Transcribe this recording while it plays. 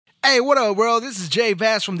Hey, what up, world? This is Jay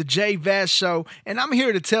Vass from The Jay Vass Show, and I'm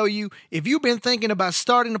here to tell you, if you've been thinking about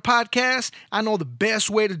starting a podcast, I know the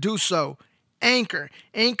best way to do so. Anchor.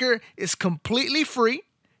 Anchor is completely free.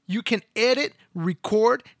 You can edit,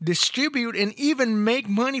 record, distribute, and even make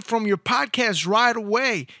money from your podcast right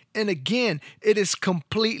away. And again, it is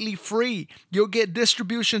completely free. You'll get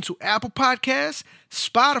distribution to Apple Podcasts,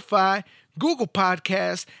 Spotify, Google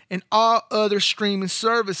Podcasts, and all other streaming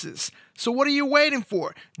services. So what are you waiting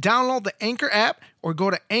for? Download the Anchor app or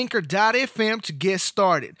go to anchor.fm to get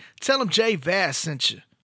started. Tell them Jay Vass sent you.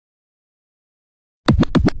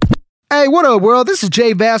 Hey, what up, world? This is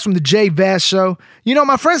Jay Vass from The Jay Vass Show. You know,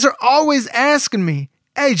 my friends are always asking me,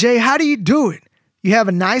 hey, Jay, how do you do it? You have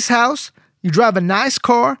a nice house, you drive a nice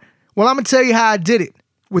car. Well, I'm going to tell you how I did it,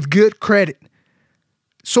 with good credit.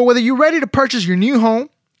 So whether you're ready to purchase your new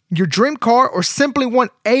home, your dream car, or simply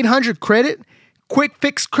want 800 credit, Quick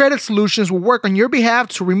Fix Credit Solutions will work on your behalf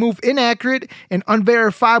to remove inaccurate and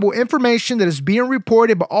unverifiable information that is being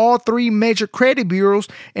reported by all three major credit bureaus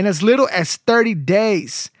in as little as 30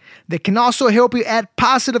 days. They can also help you add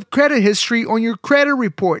positive credit history on your credit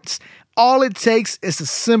reports. All it takes is a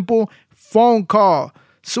simple phone call.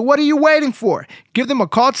 So what are you waiting for? Give them a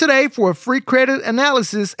call today for a free credit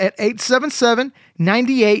analysis at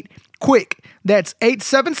 877-98-QUICK. That's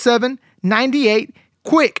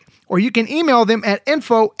 877-98-QUICK. Or you can email them at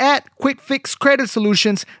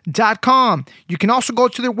info@quickfixcreditsolutions.com. You can also go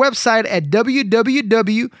to their website at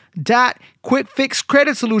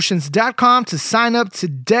www.quickfixcreditsolutions.com to sign up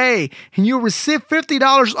today. And you'll receive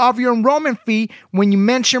 $50 off your enrollment fee when you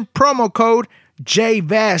mention promo code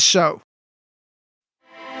JVASShow.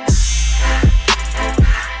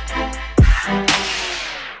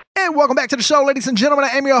 And welcome back to the show, ladies and gentlemen. I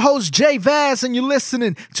am your host, Jay Vass, and you're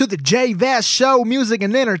listening to the Jay Vass Show, music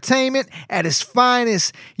and entertainment at its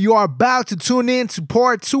finest. You are about to tune in to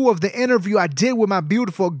part 2 of the interview I did with my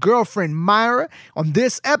beautiful girlfriend, Myra. On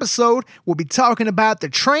this episode, we'll be talking about the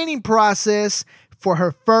training process for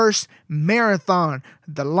her first marathon,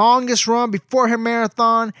 the longest run before her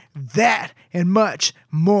marathon, that and much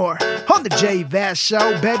more. On the Jay Vass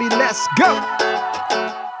Show, baby, let's go.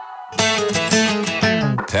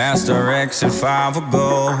 Past our exit 5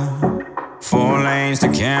 ago, 4 lanes to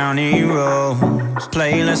county roads,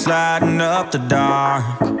 playlist lighting up the dark,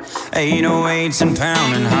 808s and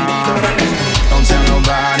pounding hearts. Don't tell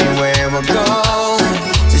nobody where we're going,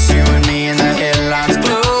 just you and me in the headlights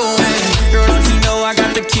glowing. Girl, don't you know I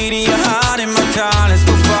got the key to your heart in my car, let's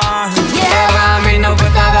go far. Llévame, no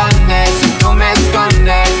importa dónde, si tú me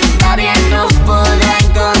escondes, nadie nos podrá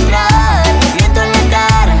encontrar. Viento en la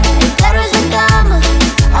cara, el carro se cama.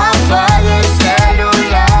 Apaga el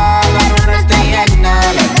celular, la luna está llena,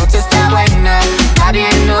 la noche está buena, nadie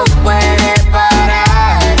nos puede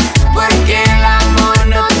parar, porque el amor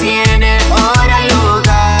no tiene hora y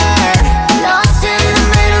lugar. No sé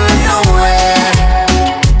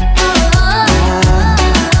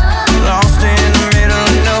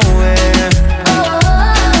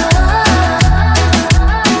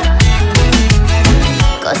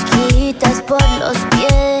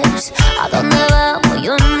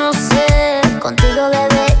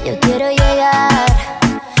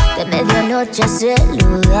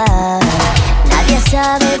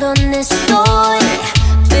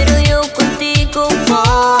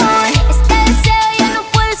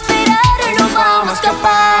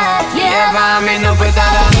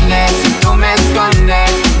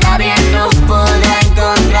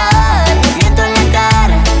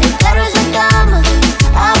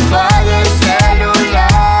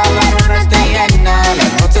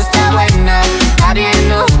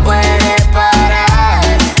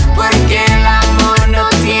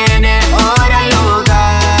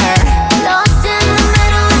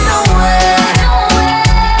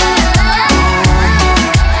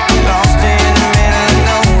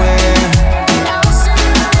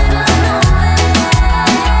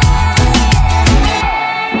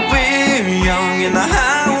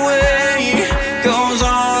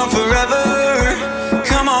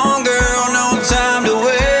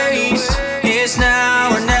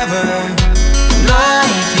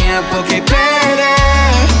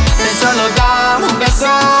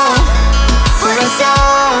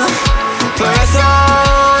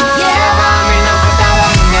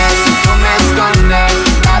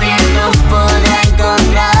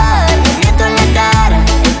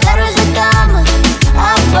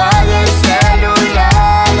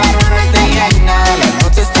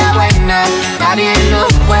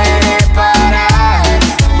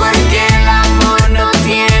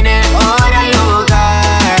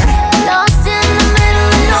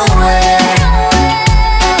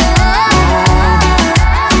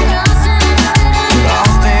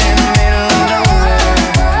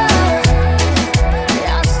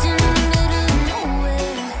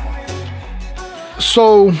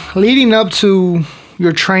So leading up to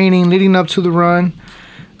your training, leading up to the run,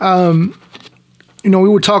 we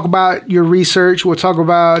would talk about your research. We'll talk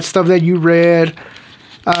about stuff that you read.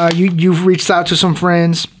 You've reached out to some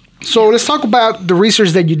friends. So let's talk about the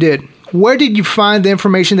research that you did. Where did you find the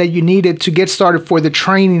information that you needed to get started for the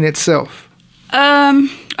training itself?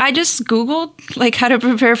 I just Googled like how to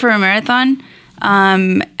prepare for a marathon.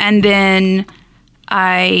 And then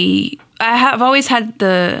I have always had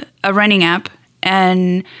a running app,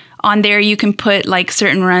 and on there you can put like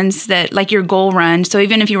certain runs that like your goal run. So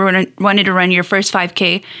even if you wanted to run your first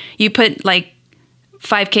 5K, you put like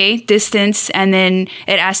 5K distance, and then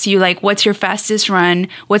it asks you like, what's your fastest run?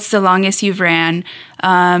 What's the longest you've ran?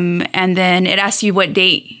 And then it asks you what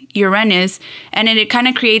date your run is. And then it kind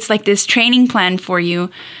of creates like this training plan for you.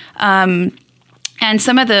 And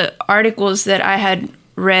some of the articles that I had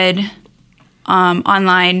read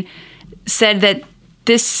online said that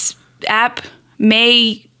this app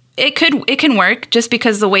it can work just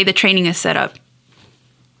because the way the training is set up.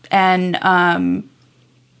 And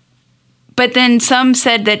but then some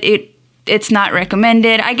said that it's not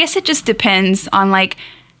recommended. I guess it just depends on like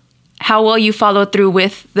how well you follow through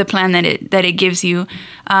with the plan that it gives you.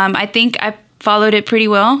 I think I followed it pretty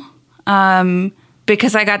well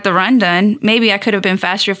because I got the run done. Maybe I could have been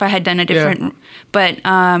faster if I had done a different. But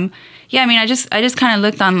I mean, I just kind of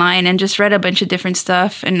looked online and just read a bunch of different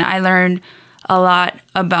stuff, and I learned a lot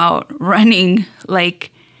about running,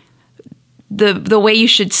 like the way you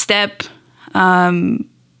should step.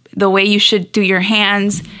 The way you should do your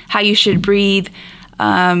hands, how you should breathe,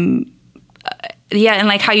 and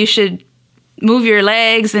like how you should move your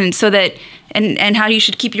legs, and so that and how you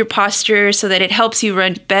should keep your posture so that it helps you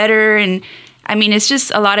run better. And I mean, it's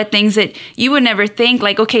just a lot of things that you would never think,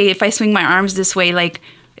 like, okay, if I swing my arms this way, like,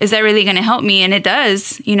 is that really going to help me? And it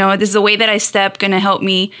does. This is the way that I step going to help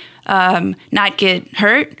me not get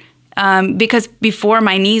hurt, because before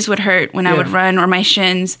my knees would hurt when I would run, or my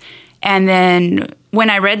shins. And then when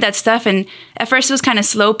I read that stuff, and at first it was kind of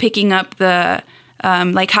slow picking up the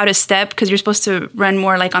like how to step, because you're supposed to run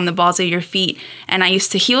more like on the balls of your feet. And I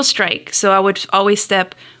used to heel strike, so I would always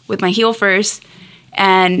step with my heel first,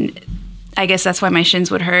 and I guess that's why my shins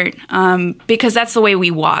would hurt, because that's the way we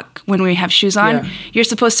walk when we have shoes on. Yeah. You're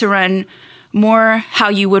supposed to run more how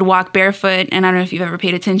you would walk barefoot, and I don't know if you've ever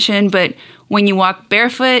paid attention, but when you walk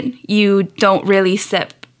barefoot, you don't really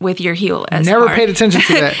step with your heel as Never hard. Paid attention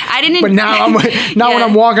to that. I didn't. But now when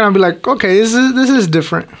I'm walking, I'll be like, okay, this is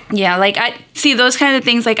different. Yeah, like I see those kind of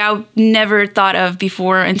things like I never thought of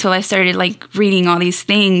before until I started like reading all these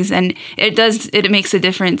things, and it makes a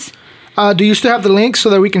difference. Do you still have the link so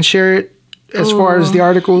that we can share it as far as the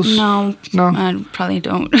articles? No, I probably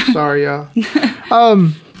don't. Sorry, yeah.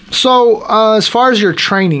 So as far as your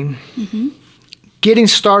training, getting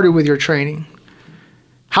started with your training,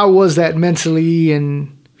 how was that mentally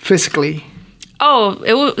and physically?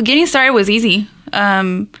 Oh, getting started was easy.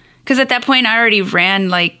 Because at that point I already ran,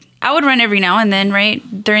 like I would run every now and then, right?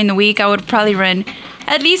 During the week I would probably run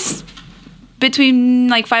at least between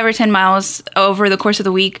like 5 or 10 miles over the course of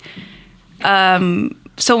the week.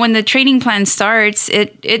 So when the training plan starts,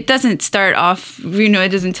 it doesn't start off, it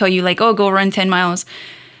doesn't tell you like, oh, go run 10 miles.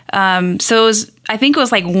 So I think it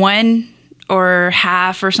was like 1 or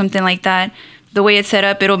half or something like that. The way it's set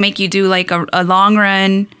up, it'll make you do like a long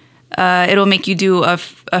run. It'll make you do a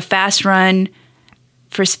fast run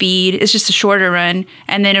for speed. It's just a shorter run.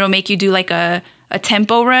 And then it'll make you do like a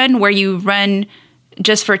tempo run where you run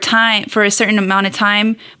just for a certain amount of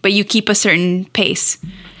time, but you keep a certain pace.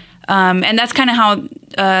 And that's kind of how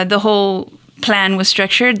the whole plan was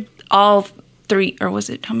structured. All 3, or was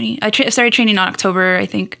it how many? I started training in October, I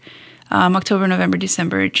think. October, November,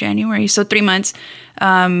 December, January. So 3 months.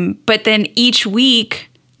 But then each week,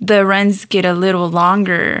 the runs get a little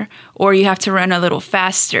longer, or you have to run a little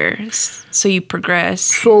faster. So you progress.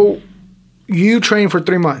 So you train for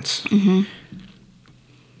 3 months. Mm-hmm.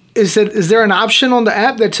 Is there an option on the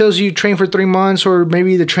app that tells you train for 3 months, or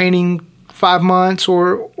maybe the training 5 months,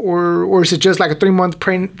 or is it just like a 3-month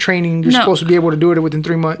training? You're supposed to be able to do it within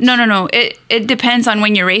 3 months? No. It depends on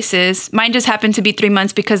when your race is. Mine just happened to be 3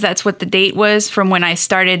 months because that's what the date was from when I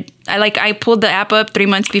started. I pulled the app up 3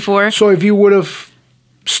 months before. So if you would have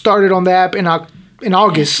started on the app in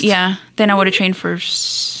August, then I would have trained for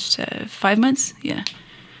 5 months. Yeah.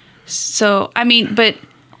 So I mean, but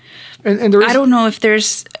and I don't know if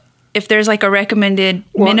there's like a recommended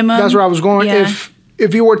minimum. That's where I was going. Yeah.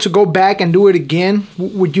 If you were to go back and do it again,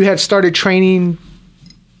 would you have started training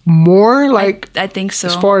more? Like I think so.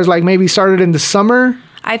 As far as like maybe started in the summer?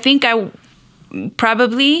 I think I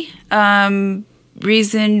probably,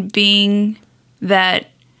 reason being that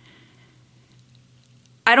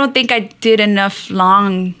I don't think I did enough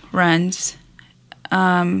long runs,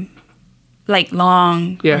 like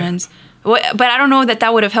long runs. But I don't know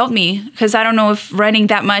that would have helped me, because I don't know if running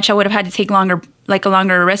that much I would have had to take a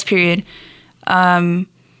longer rest period.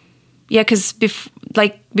 Because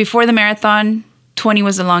before the marathon, 20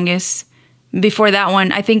 was the longest. Before that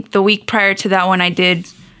one, I think the week prior to that one, I did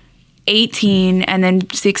 18 and then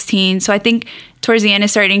 16. So I think towards the end, it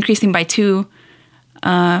started increasing by 2.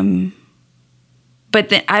 But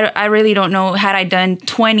then I really don't know, had I done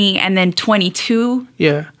 20 and then 22,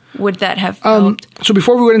 would that have helped? So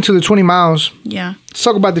before we went into the 20 miles, let's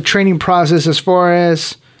talk about the training process. As far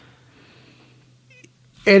as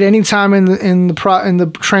at any time in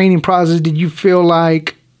the training process, did you feel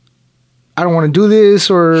like, I don't want to do this,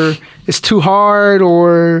 or it's too hard,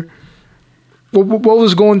 or what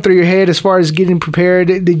was going through your head as far as getting prepared?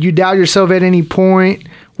 Did you doubt yourself at any point?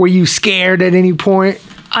 Were you scared at any point?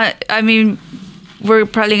 I mean, we're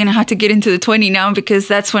probably going to have to get into the 20 now, because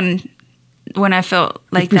that's when I felt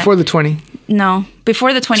like before the 20. No,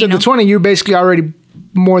 before the 20. So the 20, you're basically already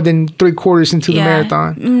more than 3/4 into the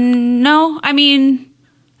marathon. No, I mean,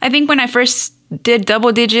 I think when I first did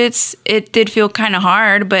double digits, it did feel kind of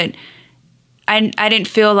hard, but I didn't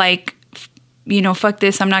feel like, fuck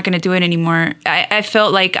this, I'm not going to do it anymore. I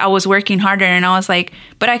felt like I was working harder, and I was like,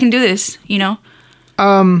 but I can do this,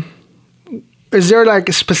 Is there like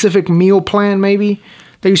a specific meal plan maybe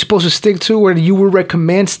that you're supposed to stick to, or you would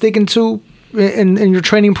recommend sticking to in your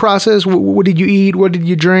training process? What did you eat? What did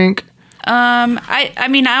you drink? I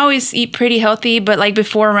mean, I always eat pretty healthy, but like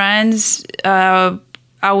before runs,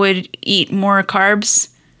 I would eat more carbs,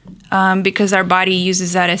 because our body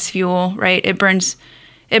uses that as fuel, right? It burns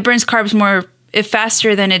carbs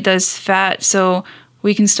faster than it does fat. So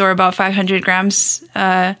we can store about 500 grams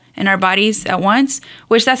in our bodies at once,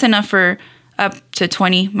 which that's enough for up to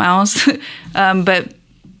 20 miles.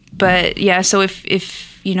 But yeah, so if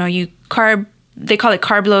you carb, they call it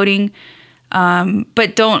carb loading,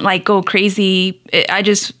 but don't like go crazy. I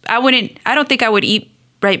don't think I would eat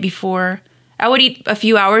right before. I would eat a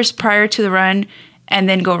few hours prior to the run and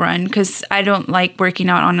then go run, because I don't like working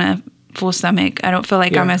out on a full stomach. I don't feel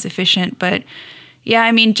like I'm as efficient. But yeah,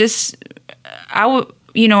 I mean, I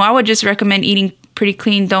would just recommend eating pretty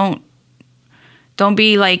clean. Don't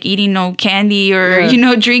be like eating no candy or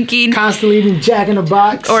drinking, constantly eating Jack in the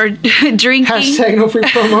Box, or drinking. Hashtag no free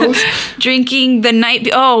promos. Drinking the night.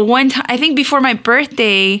 One time, I think before my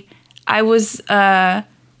birthday, I was.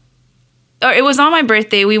 Or it was on my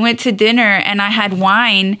birthday. We went to dinner and I had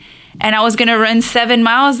wine, and I was gonna run 7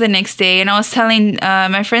 miles the next day. And I was telling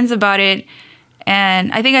my friends about it.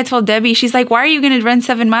 And I think I told Debbie, she's like, why are you going to run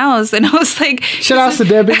 7 miles? And I was like... Shout out to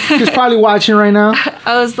Debbie. She's probably watching right now.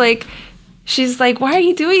 I was like... She's like, why are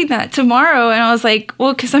you doing that tomorrow? And I was like,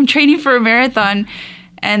 well, because I'm training for a marathon.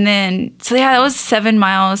 And then... So yeah, that was 7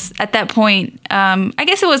 miles at that point. I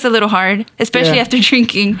guess it was a little hard, especially after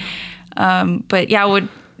drinking. But yeah,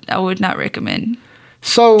 I would not recommend.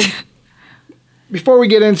 So, before we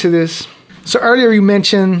get into this... So earlier you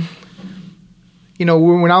mentioned...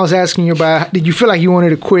 when I was asking you about, did you feel like you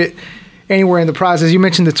wanted to quit anywhere in the process? You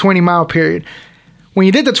mentioned the 20-mile period. When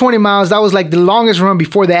you did the 20 miles, that was like the longest run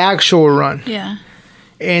before the actual run. Yeah.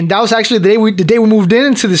 And that was actually the day we moved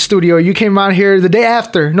into the studio. You came out here the day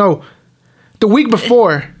after. No, the week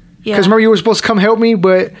before. Yeah. Because remember, you were supposed to come help me,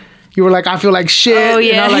 but you were like, I feel like shit. Oh,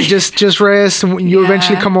 yeah. And I like, just rest. And you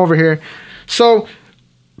eventually come over here. So,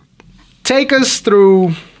 take us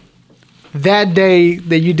through... that day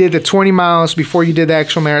that you did the 20 miles before you did the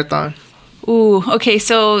actual marathon. Ooh, okay.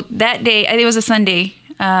 So that day, I think it was a Sunday.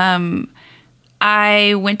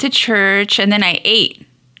 I went to church and then I ate.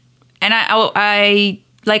 And I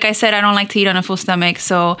like I said, I don't like to eat on a full stomach.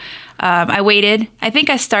 So I waited. I think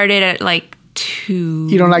I started at like 2.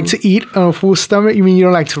 You don't like to eat on a full stomach? You mean you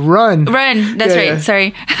don't like to run? Run. That's right. Yeah.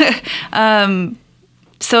 Sorry.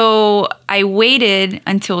 So I waited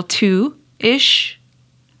until 2-ish.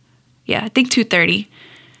 Yeah, I think 2:30.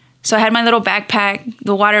 So I had my little backpack,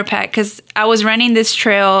 the water pack, because I was running this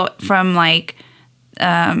trail from like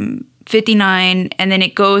 59, and then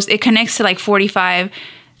it connects to like 45.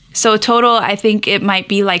 So total, I think it might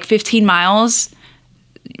be like 15 miles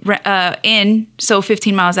in, so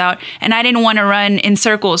 15 miles out. And I didn't want to run in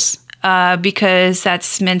circles because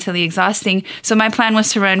that's mentally exhausting. So my plan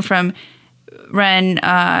was to run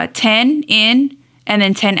 10 in and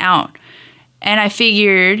then 10 out. And I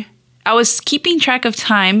figured... I was keeping track of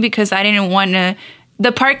time because I didn't want to...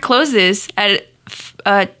 The park closes at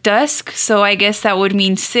dusk, so I guess that would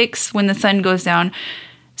mean 6 when the sun goes down.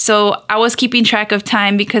 So I was keeping track of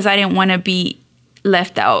time because I didn't want to be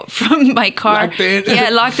left out from my car. Locked in. Yeah,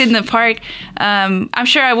 locked in the park. I'm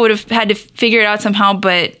sure I would have had to figure it out somehow,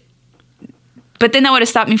 but then that would have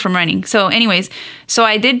stopped me from running. So anyways, so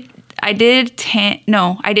I did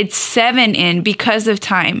 7 in because of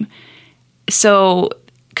time. So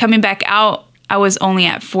coming back out, I was only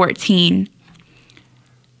at 14.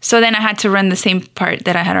 So then I had to run the same part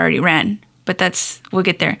that I had already ran, but we'll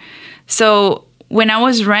get there. So when I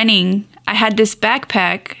was running, I had this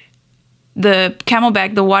backpack, the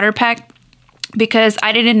Camelback, the water pack, because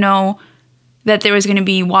I didn't know that there was going to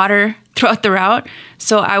be water throughout the route.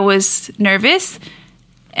 So I was nervous,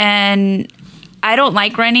 and I don't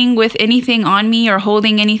like running with anything on me or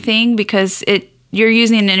holding anything because you're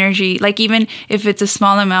using energy, like even if it's a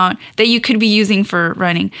small amount that you could be using for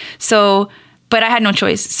running. So, but I had no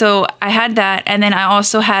choice. So I had that, and then I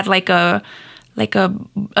also had like a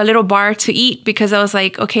little bar to eat because I was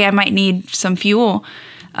like, okay, I might need some fuel.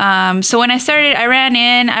 So when I started,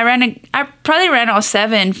 I probably ran all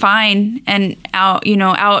 7 fine, and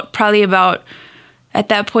out probably about, at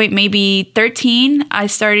that point, maybe 13, I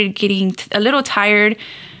started getting a little tired,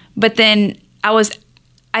 but then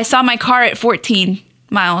I saw my car at 14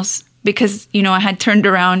 miles because, I had turned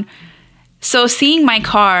around. So seeing my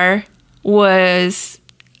car was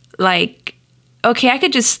like, okay, I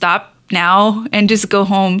could just stop now and just go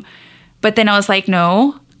home. But then I was like,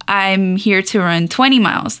 no, I'm here to run 20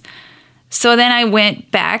 miles. So then I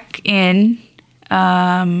went back in.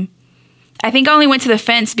 I think I only went to the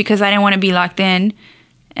fence because I didn't want to be locked in.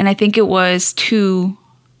 And I think it was 2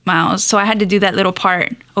 miles. So I had to do that little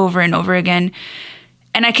part over and over again.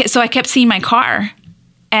 And I kept seeing my car,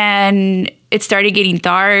 and it started getting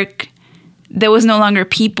dark. There was no longer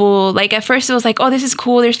people. Like at first it was like, oh, this is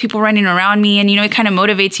cool. There's people running around me. And, it kind of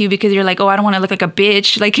motivates you because you're like, oh, I don't want to look like a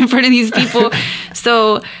bitch, like in front of these people.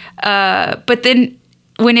 So, but then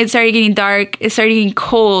when it started getting dark, it started getting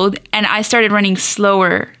cold, and I started running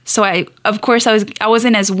slower. So I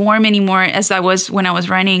wasn't as warm anymore as I was when I was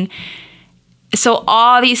running. So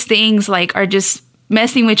all these things like are just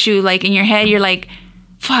messing with you. Like in your head, you're like,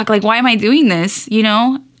 fuck, like, why am I doing this?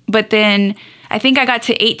 But then I think I got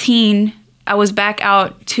to 18. I was back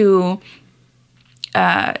out to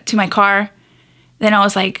my car. Then I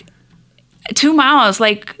was like, 2 miles,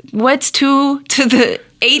 like what's 2 to the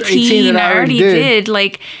 18 I already did.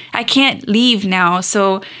 Like, I can't leave now.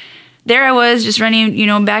 So there I was just running,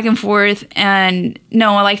 back and forth. And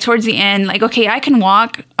no, like towards the end, like, okay, I can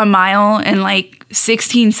walk a mile in like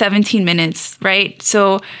 16, 17 minutes, right?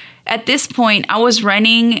 So at this point I was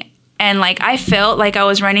running, and like I felt like I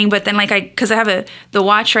was running, but then like because I have the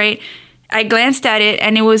watch, right? I glanced at it,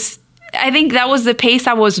 and I think that was the pace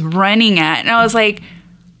I was running at. And I was like,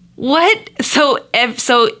 what? So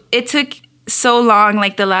it took so long.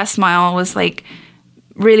 Like the last mile was like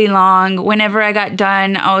really long. Whenever I got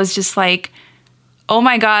done, I was just like, oh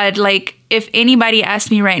my God, like if anybody asked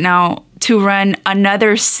me right now to run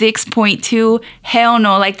another 6.2, hell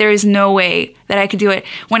no, like there is no way that I could do it.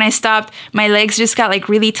 When I stopped, my legs just got like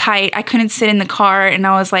really tight. I couldn't sit in the car, and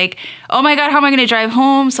I was like, oh my God, how am I gonna drive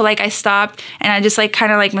home? So like I stopped, and I just like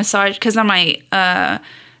kind of like massaged, because on my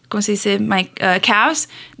calves,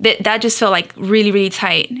 that just felt like really, really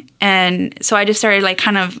tight. And so I just started like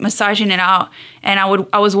kind of massaging it out, and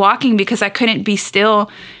I was walking because I couldn't be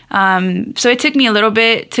still. So it took me a little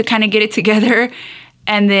bit to kind of get it together.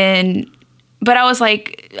 And then, but I was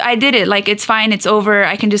like, I did it. Like, it's fine. It's over.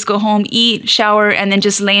 I can just go home, eat, shower, and then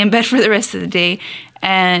just lay in bed for the rest of the day.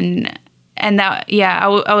 And that, yeah,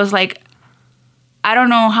 I was like, I don't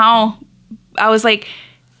know how. I was like,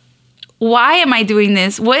 why am I doing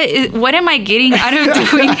this? What am I getting out of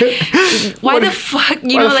doing? Why the fuck?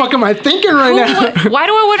 Why the fuck am I thinking right now? Why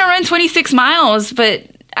do I want to run 26 miles? But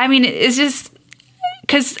I mean, it's just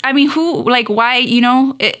because, I mean, who, like, why,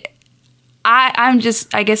 I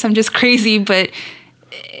guess I'm just crazy, but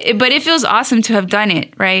it feels awesome to have done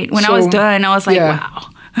it, right? When I was done, I was like, wow.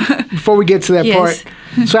 Before we get to that part.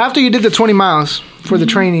 So after you did the 20 miles for the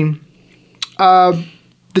training, the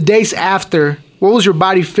days after, what was your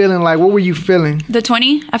body feeling like? What were you feeling? The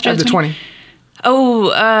 20? After the 20? 20.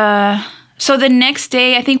 Oh, so the next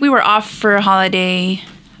day, I think we were off for a holiday.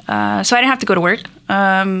 So I didn't have to go to work.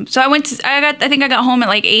 So I think I got home at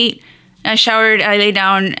like 8. I showered, I lay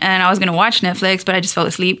down, and I was going to watch Netflix, but I just fell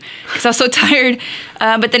asleep because I was so tired.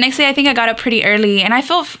 But the next day, I think I got up pretty early, and I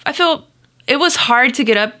felt it was hard to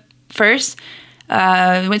get up first.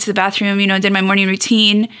 Went to the bathroom, did my morning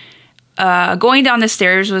routine. Going down the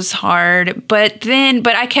stairs was hard, but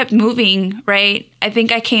I kept moving, right? I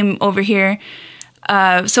think I came over here.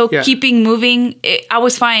 Keeping moving, I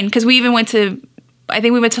was fine, because we even went to I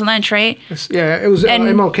think we went to lunch, right? Yeah, it was And-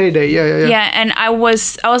 MLK Day. Yeah. Yeah, and I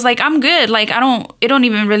was like, I'm good. Like it don't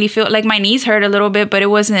even really feel like my knees hurt a little bit, but it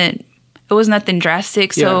was nothing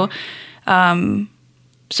drastic. So,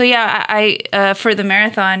 so yeah, I for the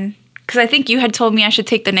marathon, because I think you had told me I should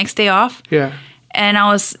take the next day off. Yeah. And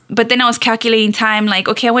but then I was calculating time, like,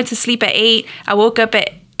 okay, I went to sleep at 8. I woke up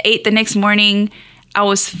at 8 the next morning. I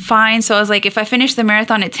was fine. So I was like, if I finish the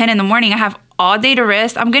marathon at 10 in the morning, I have all day to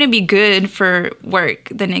rest. I'm going to be good for work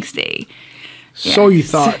the next day. So you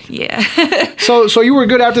thought. Yeah. So you were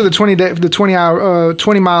good after the 20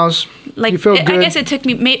 miles. Like, you felt good. I guess it took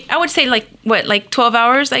me, I would say like 12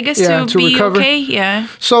 hours, I guess, Yeah, to to be recover. okay. Yeah.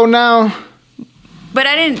 So now, But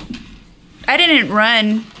I didn't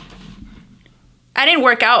run. I didn't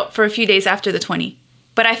work out for a few days after the 20,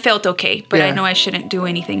 but I felt okay. But I Yeah. know I shouldn't do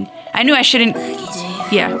anything. I knew I shouldn't,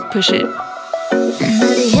 push it.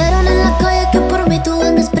 Me dijeron en la calle que por mí tú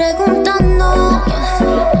andas preguntando.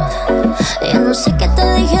 Yo no sé qué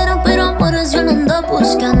te dijeron, pero amores yo no ando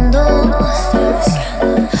buscando.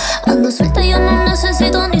 Ando suelta, yo no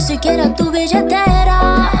necesito ni siquiera tu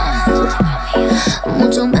billetera.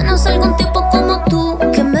 Mucho menos algún tipo como tú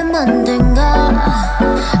que me mantenga.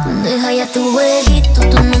 Deja ya tu jueguito,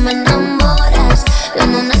 tú no me enamoras. Yo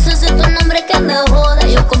no necesito un hombre que me joda.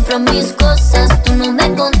 Yo compro mis cosas, tú no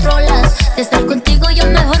me controlas. De estar contigo yo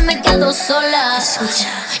mejor me quedo sola. Escucha,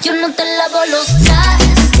 yo no te lavo los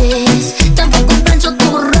trastes, tampoco plancho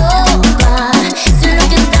tu ropa. Sé lo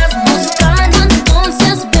que estás buscando,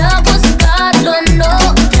 entonces ve a buscarlo en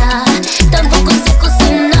otra. Tampoco sé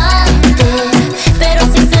cocinarte, pero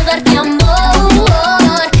sí sé darte amor.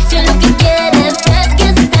 Si lo que quieres es que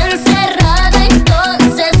esté encerrada,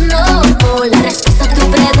 entonces no. La respuesta a tu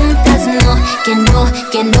pregunta es no, que no,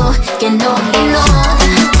 que no, que no y no.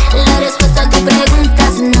 La respuesta a tu pregunta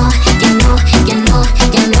es no, que no, que no,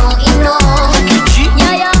 que no y no.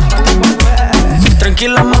 Ya.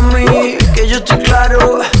 Tranquila mami, que yo estoy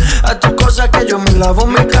claro. A tu cosa que yo me lavo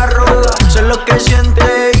mi carro. Sé lo que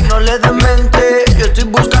siente y no le des mente. Yo estoy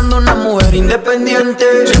buscando una mujer independiente.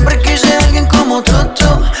 Siempre quise alguien como tú,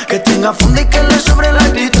 que tenga funda y que le sobre la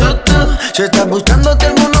actitud. Si estás buscándote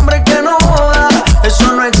algún hombre que no joda,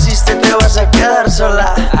 eso no existe, te vas a quedar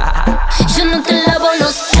sola. Yo no te lavo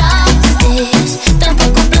los trastes,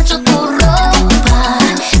 tampoco plancho tu ropa.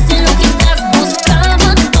 Sé lo que estás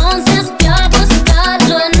buscando, entonces ve a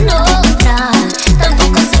buscarlo en otra.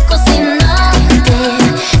 Tampoco sé cocinarte,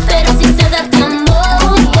 pero sí sé darte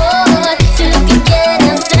amor. Si lo que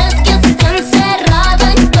quieres es que esté encerrado,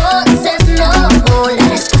 entonces no. La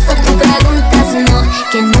respuesta a tu pregunta es no,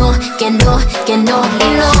 que no, que no, que no y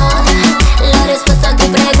no. La respuesta a tu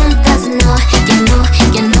pregunta es no, que no,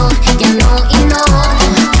 que no, que no y no.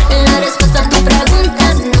 La respuesta a tu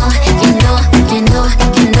pregunta es no, que no, que no,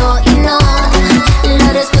 que no y no.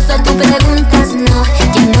 La respuesta a tu pregunta es no,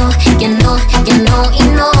 que no, que no, que no y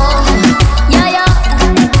no. Ya.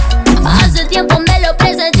 Hace tiempo me lo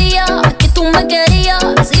presentía, que tú me querías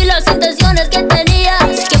y las intenciones que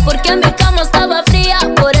tenías. Que porque mi cama estaba fría,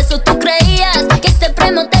 por eso tú creías que este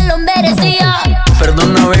premio te lo merecía.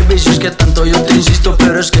 Perdona baby si es que tanto yo te insisto,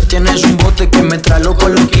 pero es que tienes un bote que me trae loco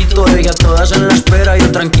loquito. Ellas todas en la espera,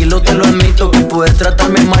 yo tranquilo te lo admito. Que puedes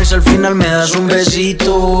tratarme mal si al final me das un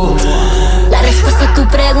besito. La respuesta a tu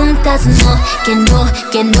pregunta es no, que no,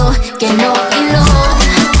 que no, que no y no.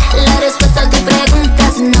 La respuesta a tu pregunta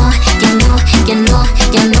es no, que no, que no,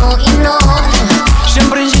 que no y no.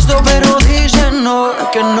 Siempre insisto pero dicen no,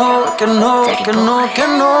 que no, que no, que no, que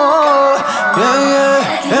no. Yeah,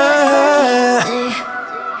 yeah, yeah.